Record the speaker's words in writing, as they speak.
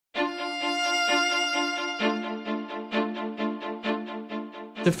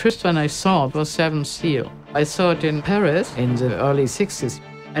The first one I saw was Seventh Seal. I saw it in Paris in the early 60s.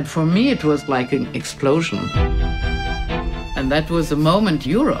 And for me, it was like an explosion. And that was the moment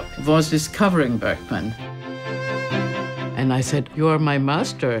Europe was discovering Bergman. And I said, "You are my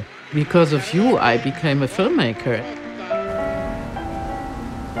master. Because of you, I became a filmmaker.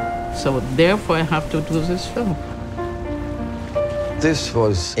 So therefore, I have to do this film." This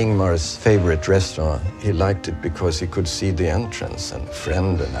was Ingmar's favorite restaurant. He liked it because he could see the entrance, and a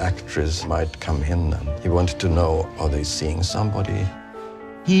friend, an actress might come in, and he wanted to know, are they seeing somebody?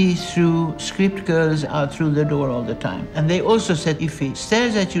 He threw script girls out through the door all the time. And they also said, if he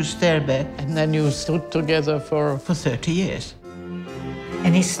stares at you, stare back. And then you stood together for 30 years.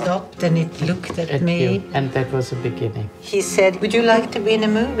 And he stopped and he looked at me. you. And that was the beginning. He said, "Would you like to be in a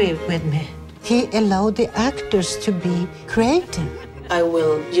movie with me?" He allowed the actors to be creative. I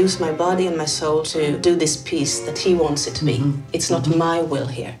will use my body and my soul to do this piece that he wants it to be. It's not my will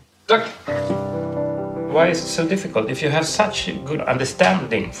here. Look, why is it so difficult? If you have such a good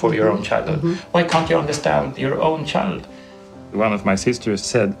understanding for your own childhood, why can't you understand your own child? One of my sisters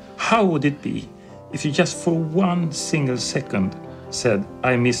said, how would it be if you just for one single second said,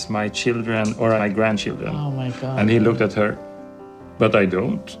 I miss my children or my grandchildren? Oh my God. And he looked at her, but I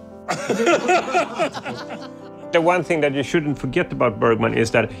don't. The one thing that you shouldn't forget about Bergman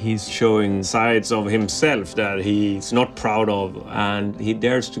is that he's showing sides of himself that he's not proud of, and he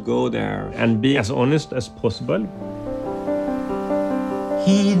dares to go there and be as honest as possible.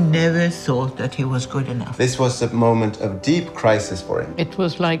 He never thought that he was good enough. This was a moment of deep crisis for him. It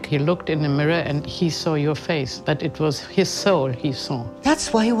was like he looked in the mirror and he saw your face, but it was his soul he saw.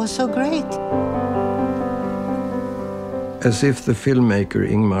 That's why he was so great. As if the filmmaker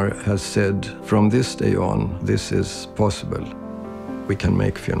Ingmar has said, from this day on, this is possible. We can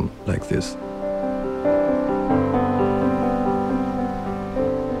make film like this.